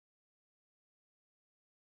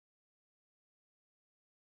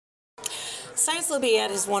Science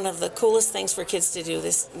Olympiad is one of the coolest things for kids to do in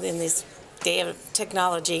this day of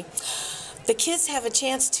technology. The kids have a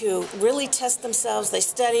chance to really test themselves. They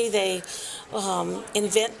study, they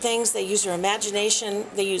invent things, they use their imagination,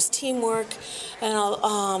 they use teamwork, and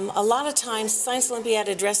a lot of times Science Olympiad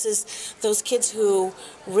addresses those kids who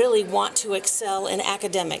really want to excel in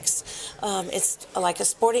academics. It's like a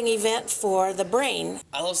sporting event for the brain.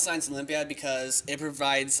 I love Science Olympiad because it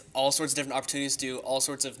provides all sorts of different opportunities to do all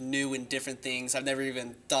sorts of new and different things I've never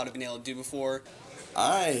even thought of being able to do before.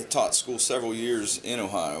 I taught school several years in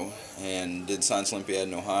Ohio and did Science Olympiad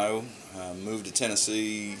in Ohio. Moved to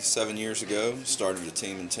Tennessee 7 years ago, started a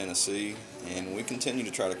team in Tennessee, and we continue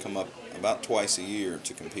to try to come up about twice a year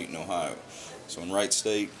to compete in Ohio. So when Wright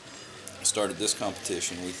State started this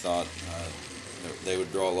competition, we thought they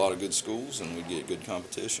would draw a lot of good schools and we'd get good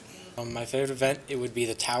competition. My favorite event, it would be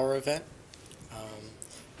the tower event.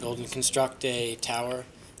 Build and construct a tower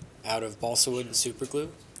out of balsa wood and super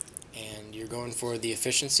glue. And you're going for the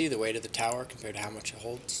efficiency, the weight of the tower compared to how much it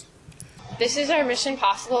holds. This is our Mission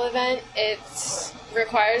Possible event. It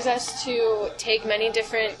requires us to take many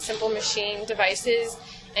different simple machine devices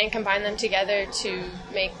and combine them together to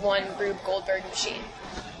make one Rube Goldberg machine.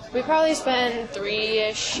 We probably spend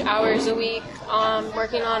 3-ish hours a week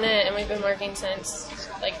working on it, and we've been working since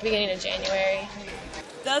like the beginning of January.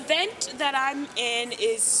 The event that I'm in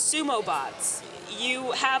is Sumo Bots.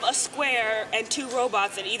 You have a square and 2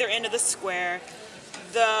 robots at either end of the square.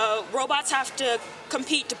 The robots have to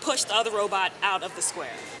compete to push the other robot out of the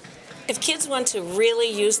square. If kids want to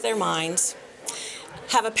really use their minds,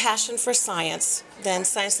 have a passion for science, then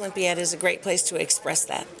Science Olympiad is a great place to express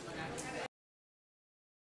that.